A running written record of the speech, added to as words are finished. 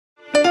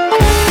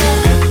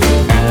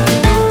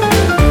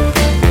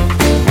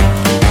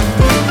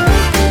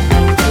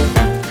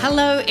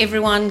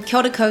everyone, kia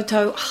ora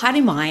koutou,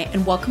 haere mai,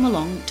 and welcome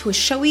along to a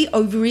showy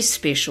ovaries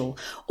special,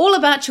 all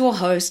about your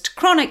host,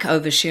 chronic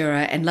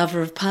oversharer and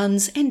lover of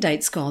puns and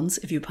date scones,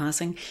 if you're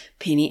passing,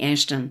 Penny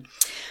Ashton.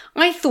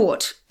 I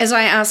thought, as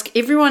I ask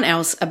everyone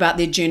else about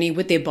their journey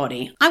with their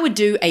body, I would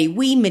do a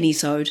wee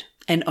mini-sode,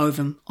 an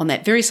ovum, on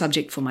that very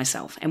subject for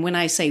myself. And when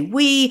I say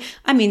wee,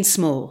 I mean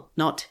small,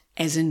 not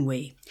as in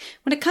we.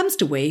 When it comes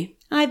to wee,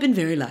 I've been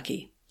very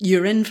lucky.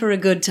 You're in for a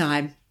good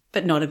time,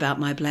 but not about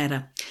my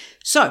bladder.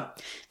 So,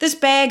 this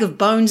bag of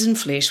bones and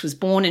flesh was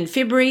born in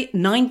February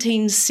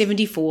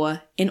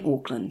 1974 in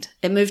Auckland.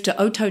 It moved to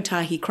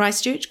Otautahi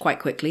Christchurch quite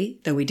quickly,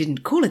 though we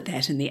didn't call it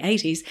that in the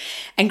 80s,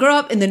 and grew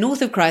up in the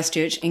north of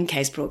Christchurch in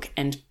Casebrook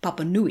and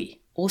Papanui.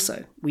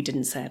 Also, we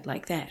didn't say it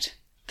like that.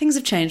 Things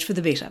have changed for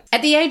the better.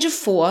 At the age of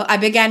 4, I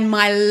began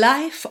my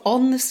life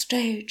on the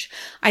stage.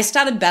 I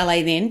started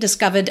ballet then,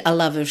 discovered a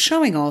love of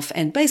showing off,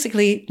 and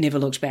basically never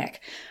looked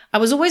back. I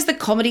was always the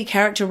comedy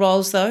character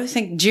roles though,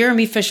 think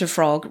Jeremy Fisher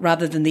Frog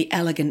rather than the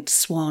elegant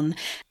swan.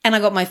 And I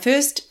got my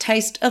first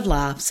taste of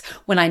laughs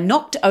when I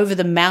knocked over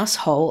the mouse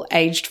hole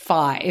aged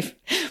 5,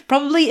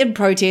 probably in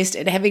protest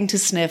at having to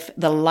sniff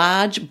the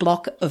large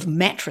block of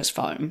mattress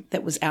foam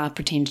that was our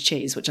pretend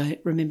cheese, which I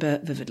remember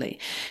vividly.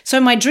 So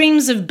my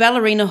dreams of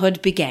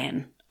ballerinahood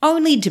began,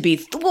 only to be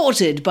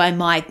thwarted by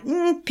my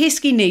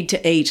pesky need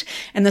to eat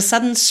and the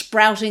sudden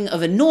sprouting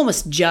of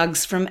enormous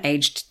jugs from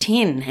aged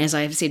 10. As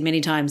I have said many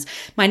times,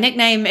 my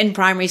nickname in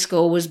primary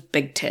school was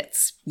Big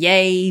Tits.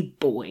 Yay,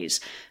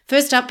 boys.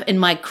 First up in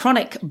my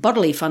chronic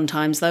bodily fun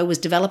times, though, was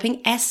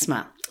developing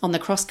asthma on the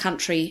cross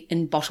country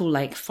in Bottle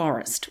Lake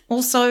Forest,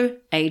 also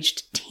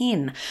aged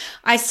 10.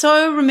 I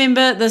so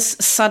remember this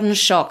sudden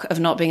shock of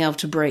not being able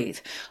to breathe,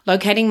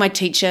 locating my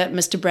teacher,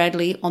 Mr.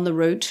 Bradley, on the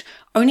route,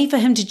 only for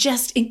him to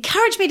just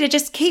encourage me to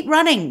just keep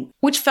running,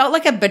 which felt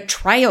like a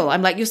betrayal.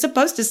 I'm like, you're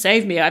supposed to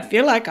save me. I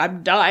feel like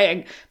I'm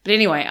dying. But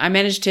anyway, I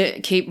managed to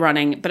keep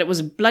running, but it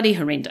was bloody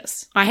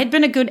horrendous. I had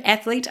been a good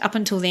athlete up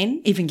until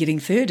then, even getting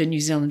third in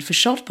New Zealand for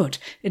shot put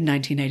in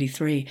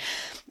 1983.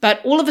 But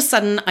all of a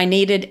sudden, I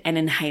needed an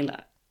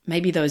inhaler.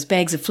 Maybe those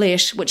bags of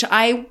flesh, which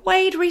I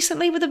weighed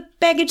recently with a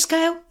baggage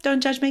scale, don't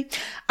judge me,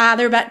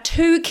 they're about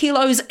 2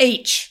 kilos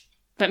each.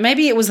 But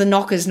maybe it was the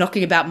knockers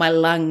knocking about my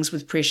lungs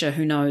with pressure,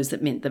 who knows,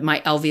 that meant that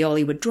my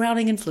alveoli were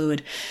drowning in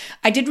fluid.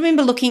 I did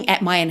remember looking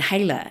at my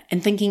inhaler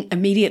and thinking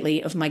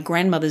immediately of my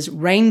grandmother's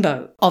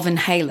rainbow of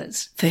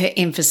inhalers for her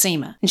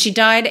emphysema. And she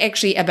died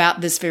actually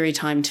about this very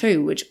time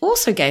too, which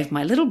also gave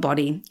my little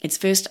body its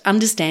first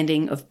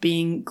understanding of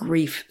being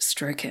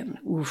grief-stricken.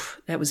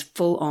 Oof, that was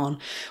full on,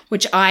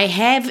 which I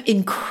have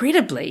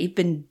incredibly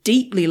been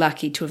deeply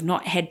lucky to have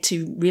not had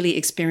to really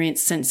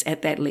experience since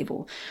at that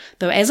level.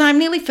 Though as I'm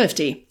nearly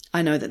 50,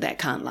 I know that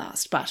can't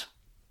last, but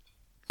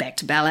back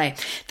to ballet.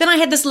 Then I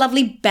had this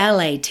lovely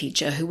ballet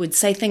teacher who would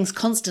say things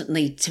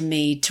constantly to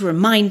me to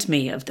remind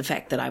me of the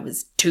fact that I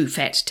was too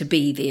fat to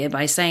be there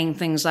by saying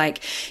things like,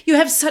 "You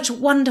have such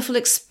wonderful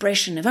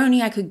expression. If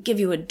only I could give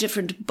you a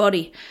different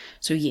body."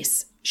 So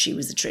yes, she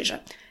was a treasure.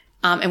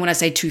 And when I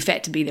say too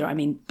fat to be there, I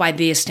mean by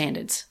their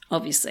standards,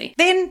 obviously.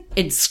 Then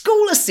in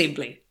school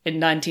assembly, in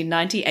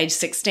 1990, age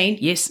 16,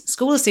 yes,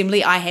 school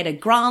assembly, I had a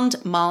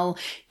grand mal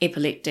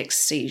epileptic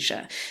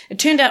seizure. It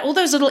turned out all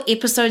those little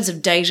episodes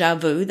of deja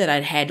vu that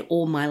I'd had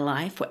all my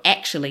life were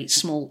actually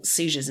small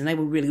seizures, and they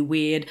were really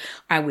weird.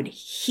 I would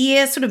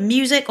hear sort of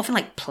music, often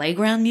like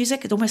playground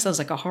music. It almost sounds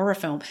like a horror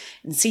film,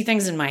 and see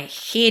things in my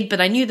head,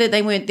 but I knew that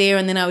they weren't there,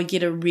 and then I would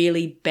get a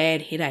really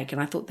bad headache,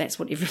 and I thought that's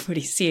what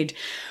everybody said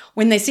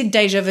when they said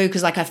deja vu,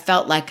 because I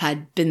felt like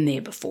I'd been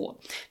there before.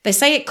 They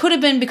say it could have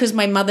been because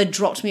my mother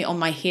dropped me on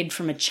my head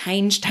from a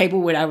change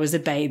table when I was a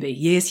baby.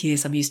 Yes,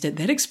 I'm used to it.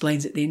 That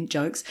explains it then,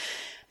 jokes.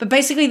 But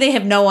basically they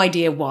have no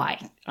idea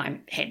why I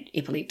had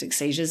epileptic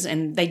seizures,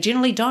 and they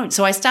generally don't.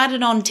 So I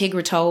started on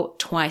Tegretol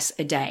twice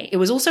a day. It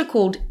was also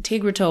called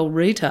Tegretol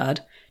Retard,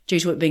 due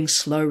to it being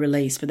slow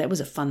release, but that was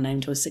a fun name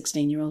to a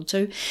 16-year-old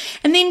too.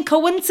 And then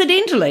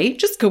coincidentally,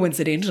 just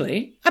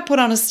coincidentally, I put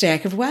on a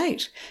stack of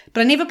weight.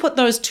 But I never put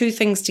those two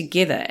things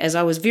together, as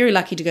I was very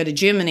lucky to go to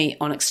Germany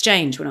on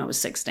exchange when I was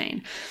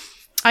 16.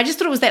 I just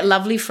thought it was that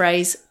lovely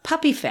phrase,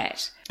 puppy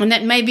fat, and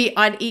that maybe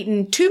I'd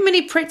eaten too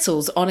many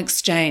pretzels on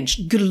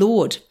exchange. Good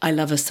Lord, I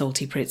love a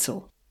salty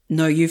pretzel.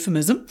 No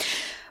euphemism.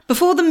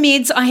 Before the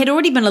meds, I had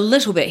already been a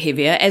little bit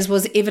heavier, as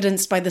was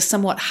evidenced by the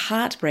somewhat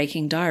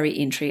heartbreaking diary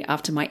entry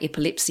after my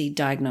epilepsy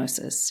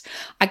diagnosis.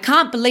 I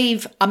can't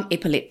believe I'm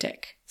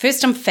epileptic.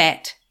 First, I'm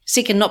fat.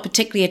 Second, not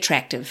particularly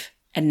attractive.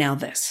 And now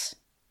this.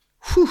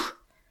 Whew.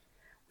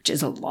 Which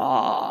is a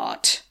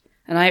lot.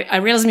 And I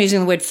realize I'm using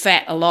the word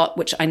fat a lot,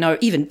 which I know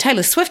even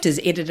Taylor Swift has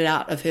edited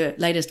out of her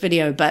latest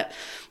video, but,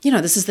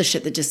 this is the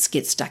shit that just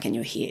gets stuck in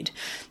your head.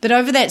 But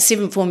over that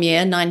 7th form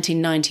year,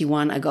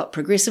 1991, I got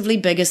progressively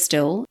bigger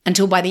still,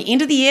 until by the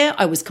end of the year,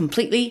 I was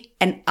completely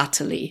and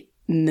utterly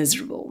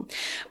miserable.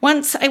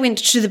 Once I went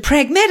to the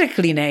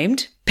pragmatically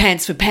named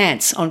Pants for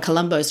Pants on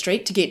Colombo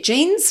Street to get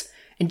jeans,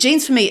 and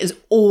jeans for me is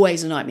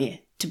always a nightmare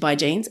to buy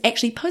jeans.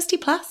 Actually, Posty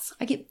Plus,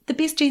 I get the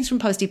best jeans from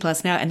Posty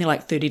Plus now, and they're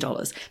like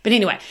 $30. But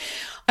anyway,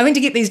 I went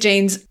to get these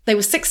jeans. They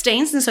were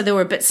 16s, and so they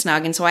were a bit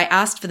snug. And so I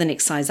asked for the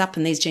next size up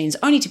in these jeans,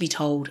 only to be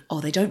told, oh,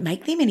 they don't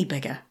make them any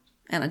bigger.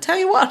 And I tell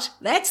you what,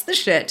 that's the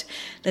shit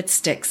that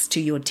sticks to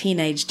your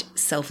teenaged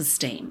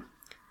self-esteem.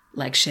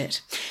 Like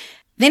shit.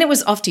 Then it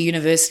was off to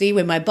university,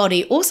 where my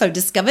body also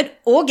discovered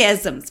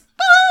orgasms.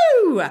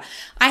 Boo!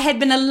 I had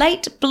been a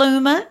late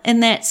bloomer in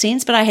that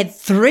sense, but I had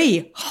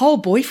 3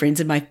 whole boyfriends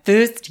in my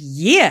first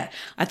year.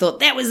 I thought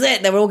that was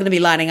it. They were all going to be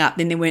lining up.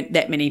 Then there weren't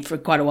that many for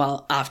quite a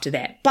while after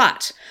that.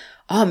 But,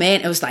 oh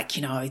man, it was like,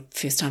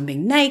 first time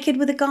being naked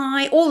with a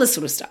guy, all this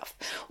sort of stuff.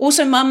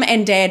 Also, mum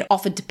and dad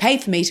offered to pay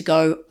for me to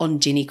go on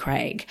Jenny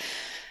Craig.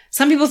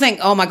 Some people think,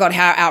 oh my God,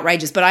 how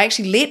outrageous, but I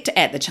actually leapt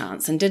at the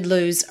chance and did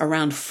lose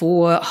around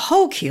 4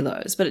 whole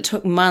kilos, but it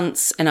took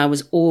months and I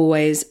was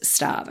always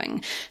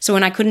starving. So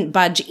when I couldn't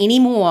budge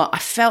anymore, I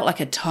felt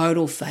like a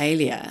total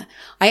failure.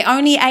 I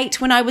only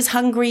ate when I was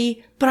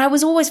hungry, but I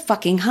was always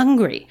fucking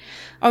hungry.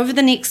 Over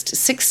the next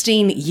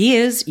 16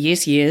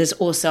 years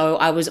or so,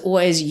 I was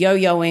always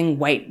yo-yoing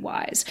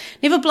weight-wise.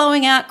 Never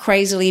blowing out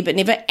crazily, but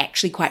never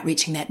actually quite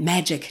reaching that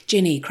magic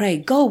Jenny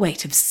Craig goal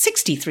weight of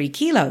 63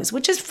 kilos,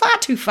 which is far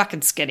too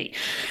fucking skinny.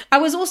 I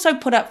was also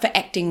put up for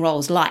acting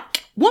roles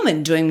like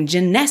woman doing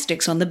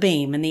gymnastics on the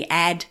beam, and the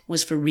ad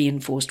was for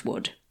reinforced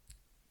wood.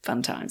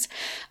 Fun times.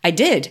 I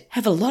did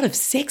have a lot of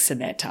sex in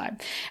that time.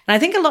 And I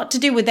think a lot to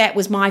do with that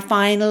was my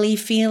finally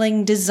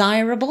feeling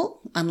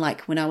desirable,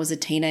 unlike when I was a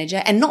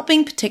teenager, and not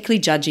being particularly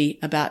judgy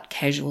about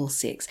casual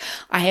sex.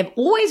 I have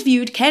always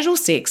viewed casual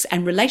sex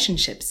and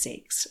relationship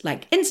sex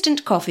like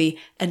instant coffee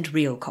and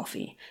real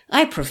coffee.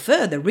 I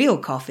prefer the real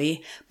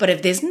coffee, but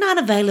if there's none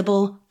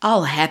available,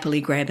 I'll happily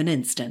grab an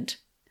instant.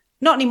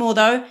 Not anymore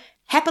though.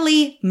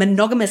 Happily,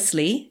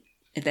 monogamously,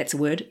 if that's a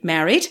word,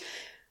 married,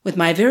 with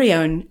my very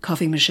own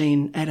coffee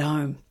machine at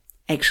home.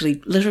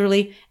 Actually,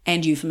 literally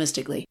and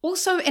euphemistically.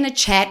 Also in a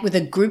chat with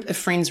a group of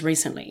friends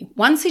recently,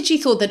 one said she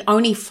thought that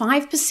only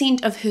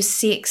 5% of her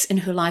sex in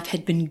her life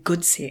had been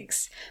good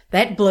sex.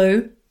 That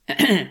blew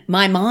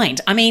my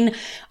mind. I mean,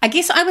 I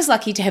guess I was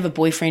lucky to have a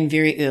boyfriend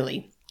very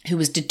early who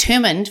was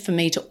determined for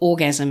me to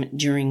orgasm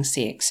during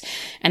sex.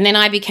 And then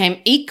I became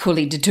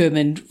equally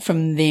determined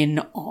from then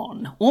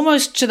on.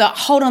 Almost to the,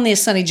 hold on there,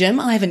 Sonny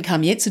Jim, I haven't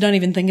come yet, so don't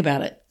even think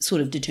about it,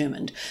 sort of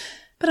determined.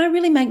 But I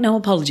really make no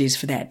apologies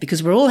for that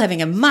because we're all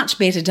having a much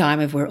better time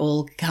if we're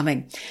all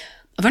coming.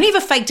 I've only ever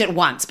faked it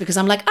once because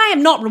I'm like, I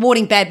am not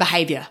rewarding bad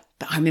behavior.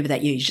 But I remember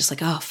that year, you're just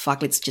like, oh,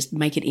 fuck, let's just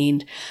make it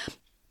end.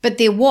 But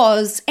there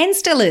was, and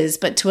still is,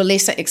 but to a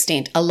lesser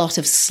extent, a lot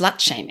of slut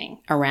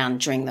shaming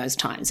around during those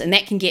times. And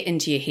that can get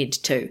into your head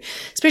too.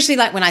 Especially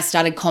like when I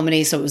started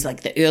comedy, so it was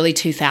like the early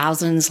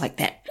 2000s, like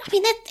that. I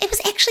mean, it was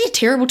actually a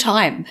terrible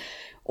time.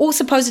 All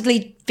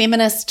supposedly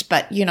feminist,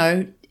 but,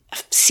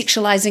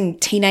 sexualizing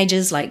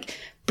teenagers like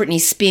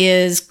Britney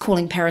Spears,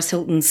 calling Paris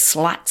Hilton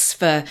sluts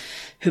for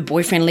her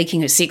boyfriend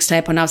leaking her sex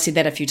tape. I know I've said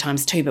that a few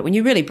times too, but when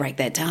you really break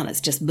that down, it's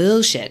just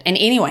bullshit. And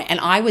anyway, and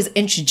I was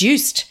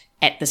introduced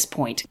at this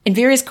point in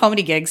various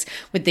comedy gigs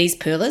with these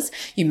pearlers.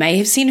 You may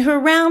have seen her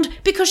around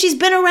because she's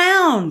been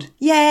around.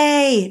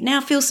 Yay!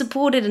 Now feel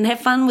supported and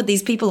have fun with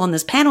these people on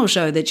this panel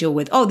show that you're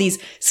with. Oh, these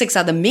 6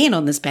 other men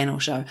on this panel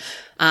show.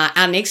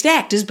 Our next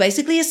act is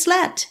basically a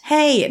slut.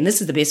 Hey, and this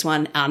is the best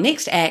one. Our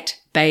next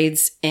act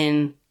bathes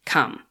in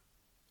cum.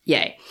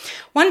 Yay.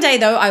 One day,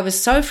 though, I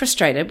was so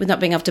frustrated with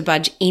not being able to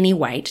budge any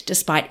weight,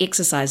 despite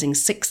exercising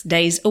 6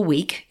 days a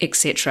week,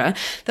 etc.,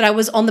 that I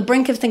was on the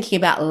brink of thinking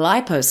about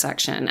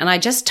liposuction, and I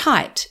just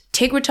typed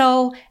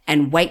Tegretol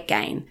and weight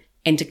gain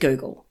into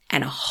Google,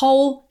 and a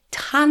whole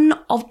ton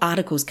of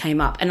articles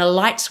came up, and a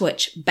light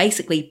switch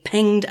basically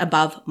pinged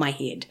above my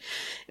head.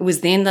 It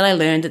was then that I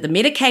learned that the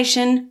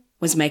medication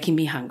was making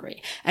me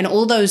hungry, and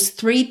all those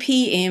 3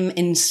 p.m.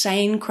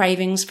 insane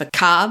cravings for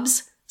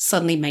carbs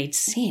suddenly made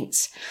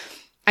sense.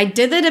 I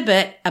dithered a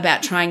bit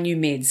about trying new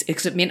meds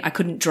because it meant I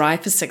couldn't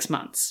drive for 6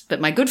 months.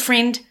 But my good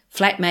friend,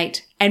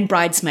 flatmate, and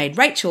bridesmaid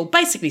Rachel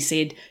basically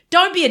said,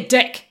 don't be a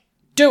dick,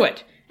 do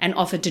it, and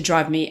offered to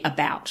drive me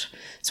about.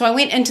 So I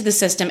went into the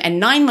system and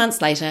 9 months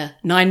later,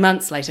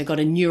 got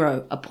a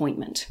neuro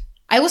appointment.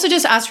 I also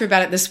just asked her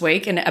about it this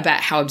week and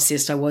about how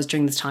obsessed I was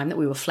during this time that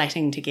we were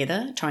flatting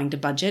together, trying to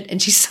budget,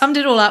 and she summed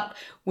it all up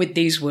with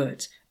these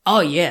words. Oh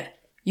yeah,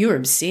 you're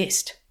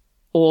obsessed.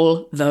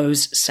 All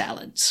those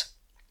salads.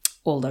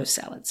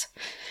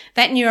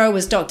 That neuro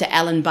was Dr.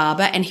 Alan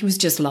Barber, and he was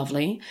just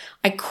lovely.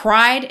 I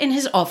cried in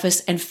his office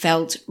and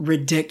felt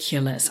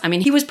ridiculous. I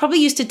mean, he was probably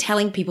used to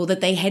telling people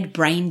that they had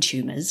brain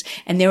tumors,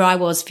 and there I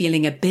was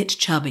feeling a bit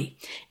chubby.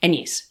 And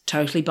yes,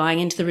 totally buying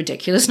into the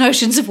ridiculous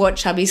notions of what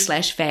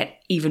chubby/fat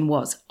even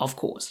was, of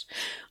course.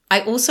 I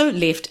also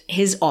left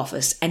his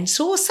office and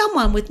saw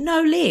someone with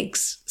no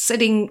legs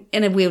sitting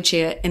in a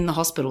wheelchair in the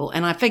hospital.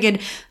 And I figured,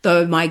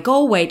 though my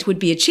goal weight would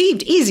be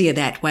achieved easier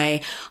that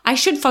way, I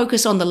should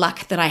focus on the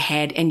luck that I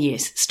had and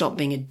yes, stop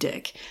being a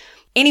dick.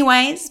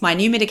 Anyways, my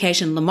new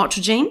medication,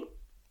 lamotrigine,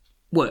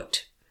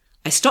 worked.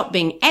 I stopped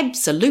being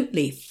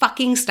absolutely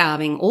fucking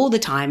starving all the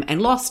time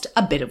and lost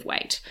a bit of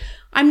weight.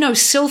 I'm no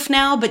sylph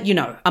now, but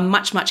I'm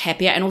much, much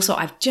happier. And also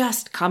I've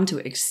just come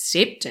to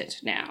accept it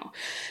now.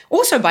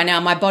 Also by now,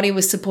 my body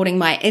was supporting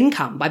my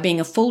income by being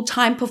a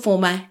full-time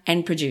performer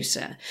and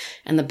producer.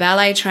 And the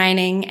ballet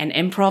training and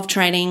improv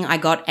training I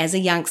got as a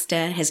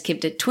youngster has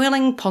kept it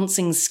twirling,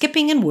 pouncing,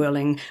 skipping and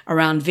whirling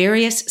around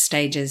various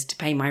stages to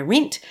pay my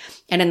rent.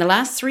 And in the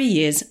last 3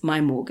 years,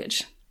 my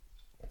mortgage,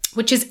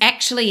 which is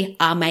actually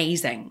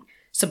amazing.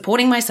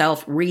 Supporting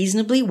myself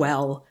reasonably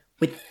well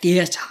with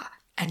theatre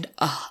and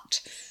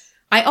art.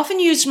 I often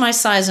used my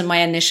size in my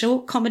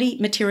initial comedy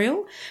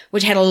material,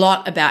 which had a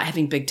lot about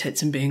having big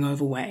tits and being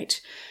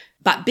overweight,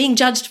 but being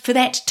judged for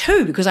that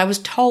too, because I was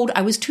told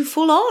I was too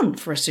full on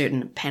for a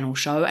certain panel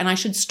show and I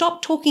should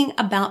stop talking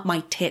about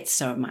my tits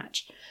so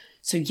much.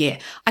 So yeah,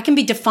 I can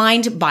be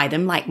defined by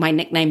them, like my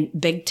nickname,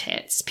 Big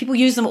Tits. People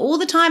use them all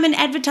the time in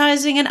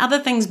advertising and other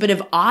things, but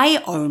if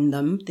I own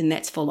them, then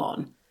that's full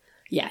on.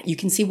 Yeah, you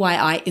can see why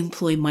I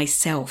employ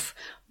myself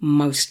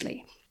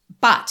mostly.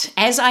 But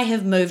as I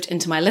have moved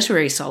into my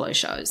literary solo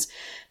shows,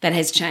 that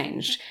has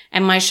changed.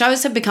 And my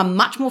shows have become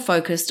much more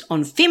focused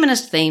on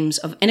feminist themes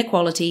of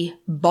inequality,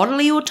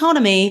 bodily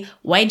autonomy,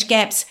 wage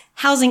gaps,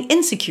 housing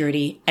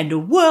insecurity, and a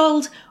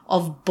world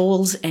of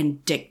balls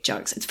and dick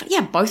jokes. It's funny,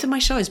 yeah, both of my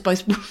shows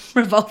both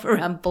revolve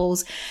around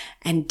balls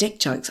and dick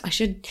jokes. I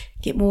should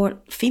get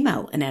more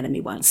female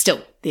anatomy ones.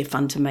 Still, they're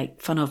fun to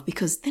make fun of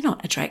because they're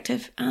not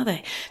attractive, are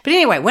they? But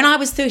anyway, when I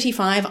was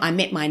 35, I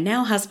met my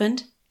now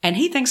husband, and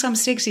he thinks I'm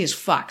sexy as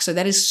fuck. So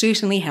that has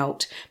certainly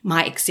helped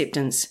my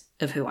acceptance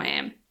of who I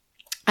am.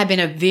 I've been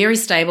a very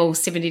stable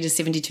 70 to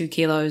 72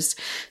 kilos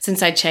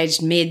since I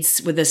changed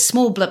meds with a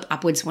small blip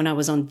upwards when I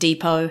was on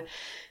Depot.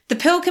 The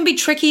pill can be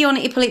tricky on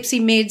epilepsy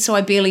meds, so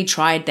I barely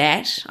tried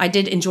that. I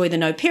did enjoy the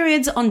no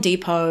periods on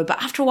Depot,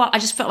 but after a while I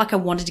just felt like I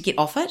wanted to get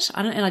off it.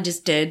 And I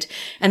just did.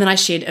 And then I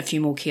shed a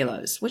few more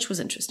kilos, which was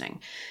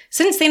interesting.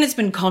 Since then it's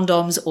been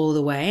condoms all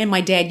the way, and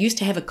my dad used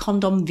to have a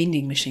condom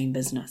vending machine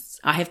business.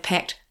 I have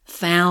packed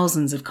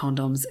thousands of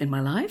condoms in my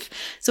life,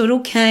 so it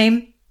all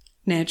came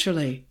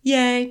naturally.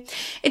 Yay.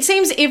 It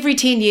seems every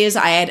 10 years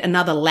I add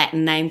another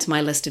Latin name to my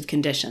list of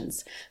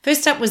conditions.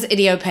 First up was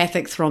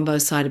idiopathic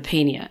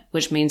thrombocytopenia,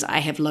 which means I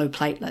have low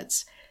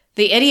platelets.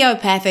 The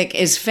idiopathic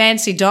is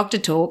fancy doctor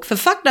talk for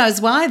fuck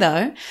knows why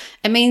though.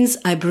 It means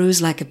I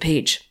bruise like a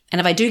peach. And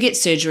if I do get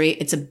surgery,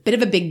 it's a bit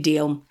of a big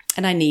deal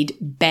and I need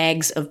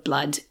bags of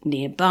blood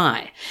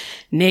nearby.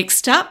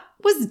 Next up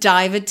was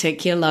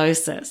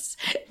diverticulosis.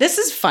 This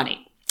is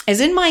funny. As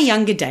in my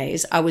younger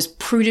days, I was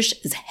prudish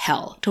as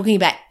hell, talking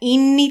about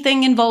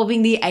anything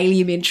involving the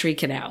alimentary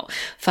canal.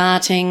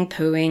 Farting,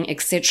 pooing,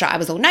 etc. I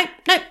was all, no,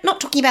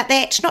 not talking about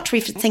that, not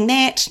referencing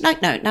that.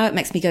 No, it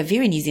makes me go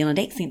very New Zealand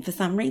accent for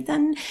some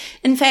reason.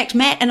 In fact,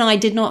 Matt and I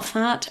did not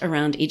fart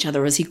around each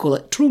other, as he called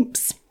it,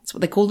 trumps. That's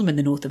what they call them in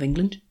the north of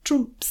England,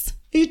 trumps.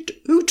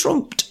 Who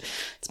trumped?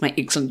 It's my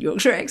excellent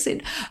Yorkshire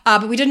accent.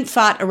 But we didn't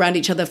fart around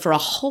each other for a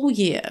whole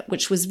year,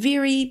 which was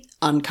very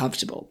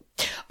uncomfortable.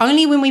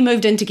 Only when we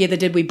moved in together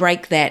did we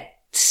break that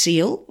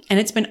seal, and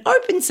it's been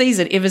open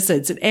season ever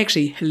since. It's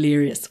actually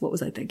hilarious. What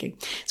was I thinking?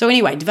 So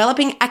anyway,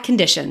 developing a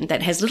condition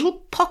that has little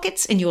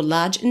pockets in your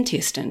large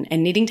intestine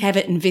and needing to have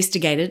it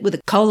investigated with a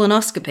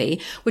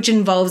colonoscopy, which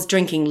involves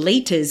drinking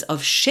litres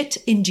of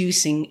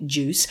shit-inducing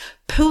juice,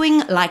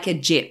 pooing like a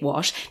jet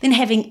wash, then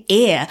having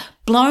air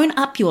blown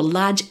up your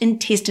large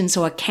intestine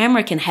so a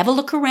camera can have a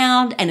look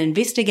around and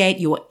investigate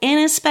your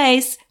inner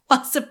space.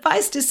 Well,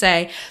 suffice to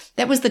say,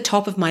 that was the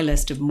top of my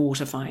list of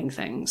mortifying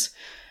things.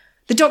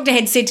 The doctor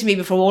had said to me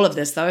before all of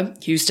this, though,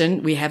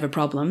 Houston, we have a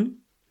problem,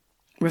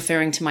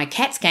 referring to my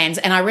CAT scans,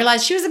 and I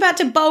realised she was about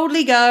to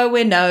boldly go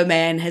where no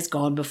man has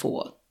gone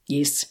before.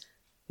 Yes,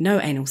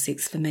 no anal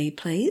sex for me,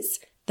 please.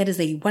 That is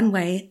a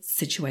one-way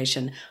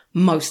situation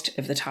most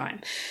of the time.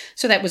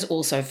 So that was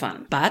also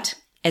fun. But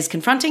as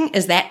confronting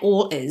as that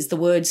all is, the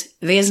words,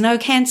 there's no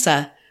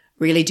cancer,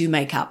 really do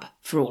make up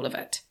for all of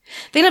it.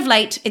 Then of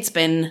late, it's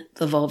been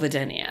the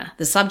vulvodynia,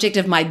 the subject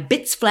of my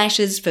bits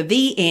flashes for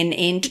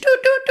VNN,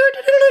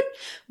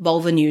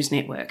 Vulva News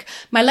Network.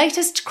 My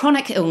latest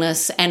chronic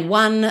illness, and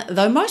one,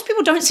 though most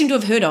people don't seem to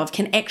have heard of,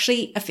 can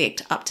actually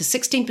affect up to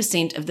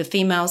 16% of the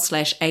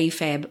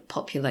female/AFAB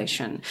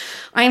population.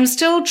 I am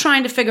still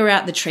trying to figure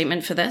out the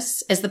treatment for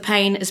this, as the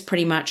pain is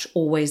pretty much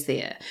always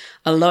there.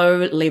 A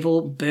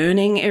low-level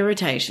burning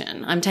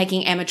irritation. I'm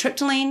taking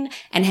amitriptyline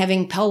and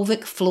having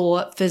pelvic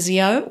floor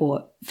physio,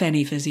 or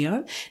fanny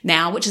physio,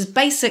 now, which is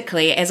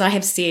basically, as I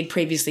have said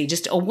previously,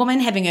 just a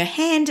woman having her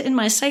hand in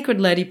my sacred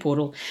lady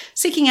portal,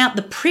 seeking out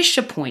the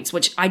pressure points,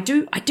 which I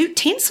do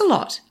tense a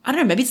lot. I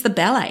don't know, maybe it's the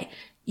ballet,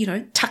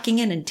 tucking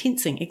in and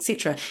tensing,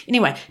 etc.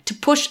 Anyway, to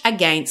push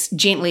against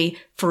gently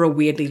for a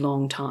weirdly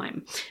long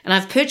time. And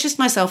I've purchased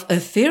myself a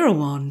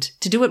TheraWand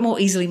to do it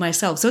more easily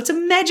myself. So it's a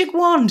magic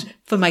wand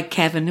for my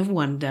cavern of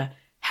wonder.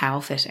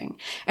 How fitting.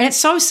 And it's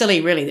so silly,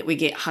 really, that we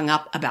get hung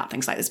up about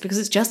things like this because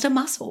it's just a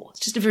muscle. It's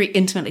just a very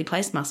intimately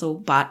placed muscle.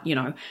 But,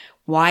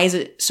 why is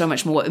it so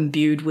much more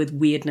imbued with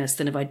weirdness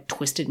than if I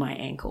twisted my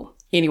ankle?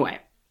 Anyway,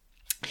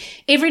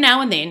 every now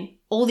and then,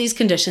 all these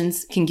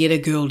conditions can get a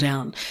girl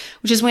down,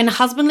 which is when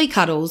husbandly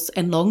cuddles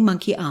and long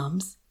monkey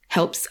arms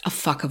helps a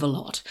fuck of a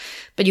lot.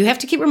 But you have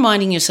to keep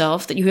reminding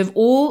yourself that you have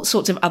all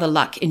sorts of other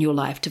luck in your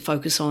life to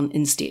focus on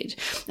instead.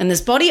 And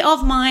this body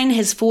of mine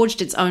has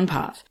forged its own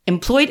path,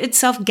 employed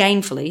itself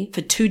gainfully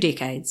for 2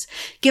 decades,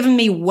 given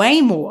me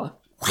way more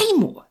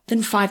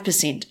than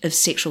 5% of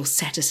sexual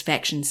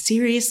satisfaction.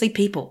 Seriously,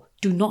 people,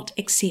 do not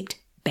accept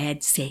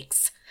bad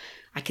sex.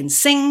 I can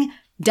sing,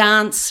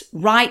 dance,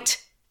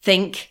 write,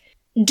 think,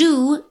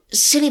 do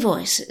silly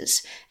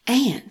voices,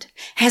 and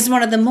has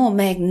one of the more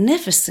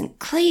magnificent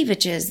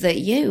cleavages that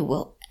you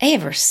will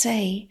ever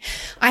see.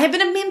 I have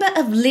been a member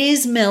of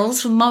Les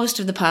Mills for most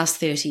of the past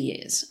 30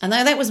 years, and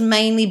though that was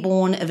mainly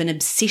born of an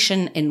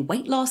obsession in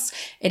weight loss,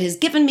 it has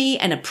given me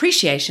an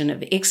appreciation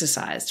of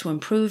exercise to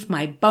improve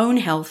my bone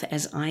health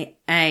as I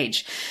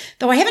age.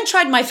 Though I haven't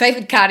tried my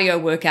favourite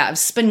cardio workout of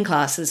spin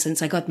classes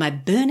since I got my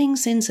burning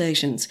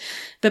sensations,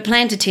 but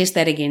plan to test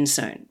that again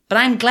soon. But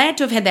I'm glad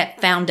to have had that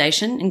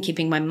foundation in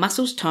keeping my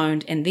muscles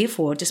toned, and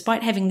therefore,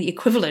 despite having the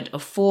equivalent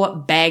of 4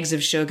 bags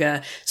of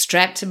sugar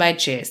strapped to my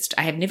chest,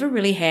 I have never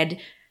really had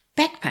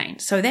back pain.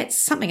 So that's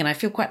something, and I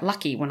feel quite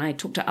lucky when I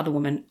talk to other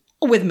women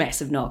with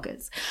massive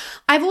knockers.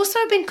 I've also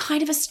been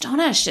kind of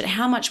astonished at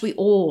how much we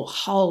all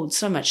hold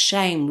so much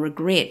shame,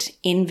 regret,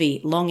 envy,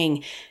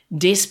 longing,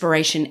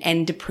 desperation,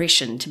 and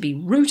depression to be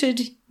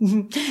rooted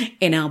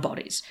in our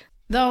bodies.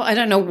 Though I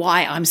don't know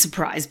why I'm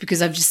surprised,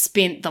 because I've just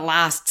spent the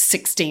last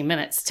 16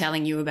 minutes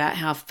telling you about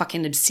how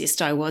fucking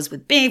obsessed I was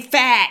with being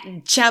fat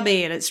and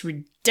chubby, and it's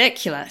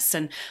ridiculous.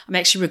 And I'm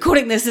actually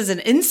recording this as an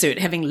insert,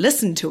 having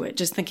listened to it,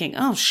 just thinking,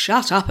 oh,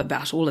 shut up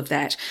about all of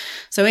that.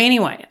 So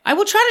anyway, I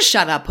will try to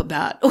shut up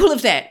about all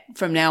of that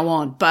from now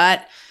on,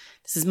 but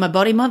this is my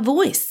body, my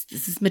voice.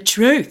 This is my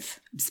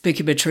truth. I'm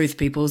speaking my truth,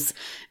 peoples.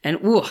 And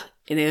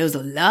there's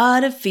a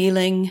lot of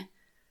feeling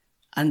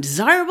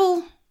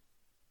undesirable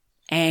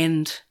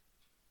and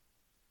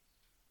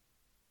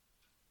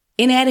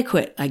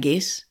inadequate, I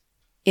guess.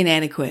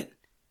 Inadequate.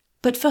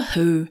 But for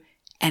who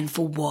and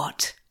for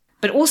what?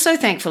 But also,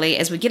 thankfully,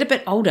 as we get a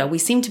bit older, we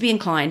seem to be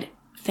inclined,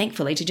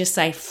 thankfully, to just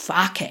say,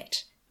 fuck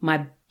it.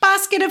 My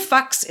basket of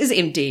fucks is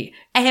empty.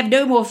 I have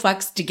no more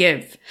fucks to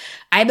give.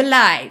 I'm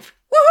alive.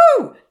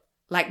 Woohoo!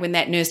 Like when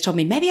that nurse told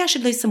me, maybe I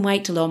should lose some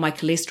weight to lower my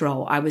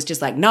cholesterol. I was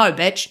just like, no,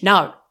 bitch,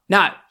 no,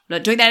 not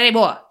doing that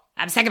anymore.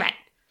 I'm sick of it.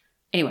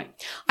 Anyway,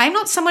 I'm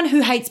not someone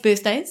who hates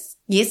birthdays.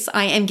 Yes,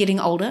 I am getting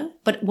older,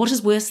 but what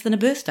is worse than a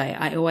birthday,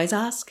 I always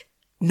ask?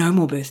 No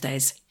more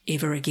birthdays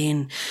ever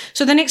again.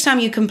 So the next time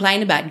you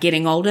complain about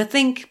getting older,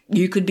 think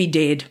you could be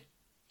dead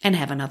and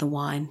have another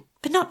wine.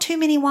 But not too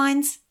many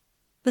wines.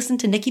 Listen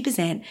to Nikki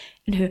Bazant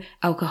and her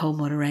alcohol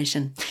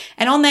moderation.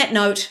 And on that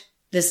note,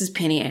 this is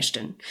Penny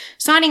Ashton,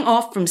 signing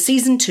off from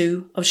Season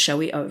 2 of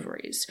Showy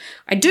Ovaries.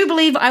 I do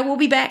believe I will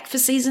be back for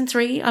Season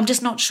 3. I'm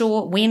just not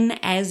sure when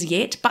as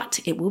yet, but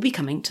it will be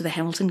coming to the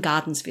Hamilton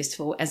Gardens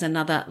Festival as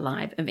another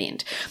live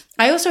event.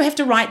 I also have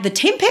to write The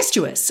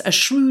Tempestuous, a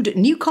shrewd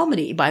new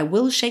comedy by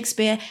Will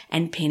Shakespeare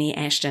and Penny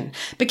Ashton.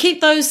 But keep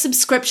those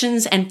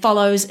subscriptions and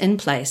follows in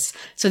place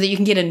so that you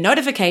can get a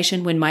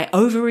notification when my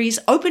ovaries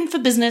open for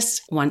business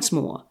once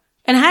more.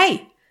 And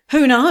hey,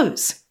 who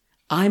knows?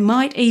 I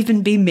might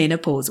even be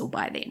menopausal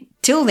by then.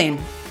 Till then,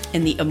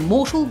 in the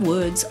immortal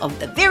words of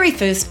the very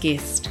first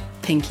guest,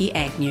 Pinky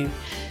Agnew,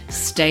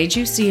 stay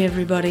juicy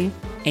everybody,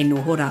 e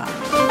no hora.